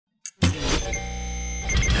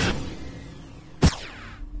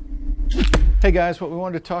Hey guys, what we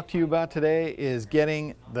wanted to talk to you about today is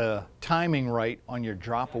getting the timing right on your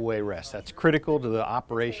drop away rest. That's critical to the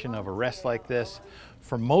operation of a rest like this.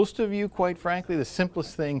 For most of you, quite frankly, the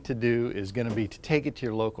simplest thing to do is going to be to take it to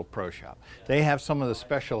your local pro shop. They have some of the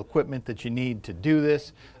special equipment that you need to do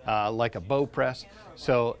this, like a bow press.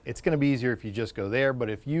 So it's going to be easier if you just go there.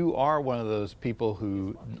 But if you are one of those people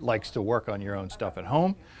who likes to work on your own stuff at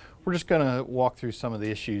home, we're just going to walk through some of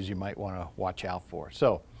the issues you might want to watch out for.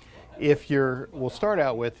 So we'll start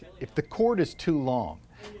out with, if the cord is too long,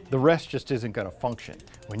 the rest just isn't going to function.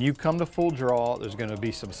 When you come to full draw, there's going to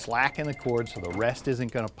be some slack in the cord, so the rest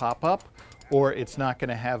isn't going to pop up, or it's not going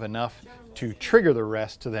to have enough to trigger the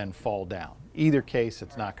rest to then fall down. Either case,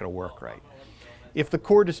 it's not going to work right. If the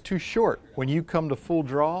cord is too short, when you come to full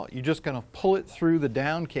draw, you're just going to pull it through the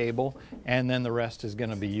down cable, and then the rest is going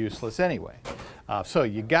to be useless anyway. So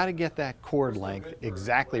you got to get that cord length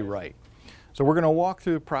exactly right. So we're going to walk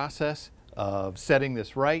through the process of setting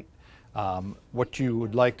this right. What you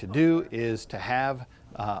would like to do is to have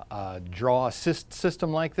a draw assist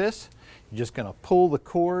system like this. You're just going to pull the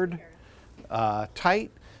cord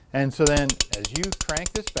tight, and so then as you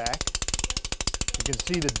crank this back, you can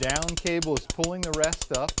see the down cable is pulling the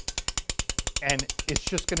rest up, and it's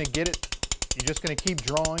just going to get it, you're just going to keep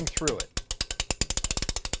drawing through it.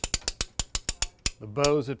 The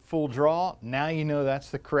bow's at full draw. Now you know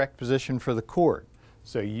that's the correct position for the cord.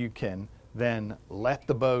 So you can then let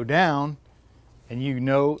the bow down, and you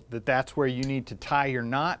know that that's where you need to tie your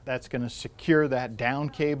knot. That's going to secure that down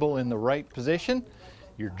cable in the right position.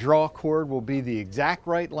 Your draw cord will be the exact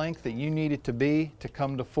right length that you need it to be to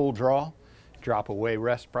come to full draw. Drop away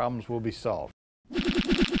rest problems will be solved.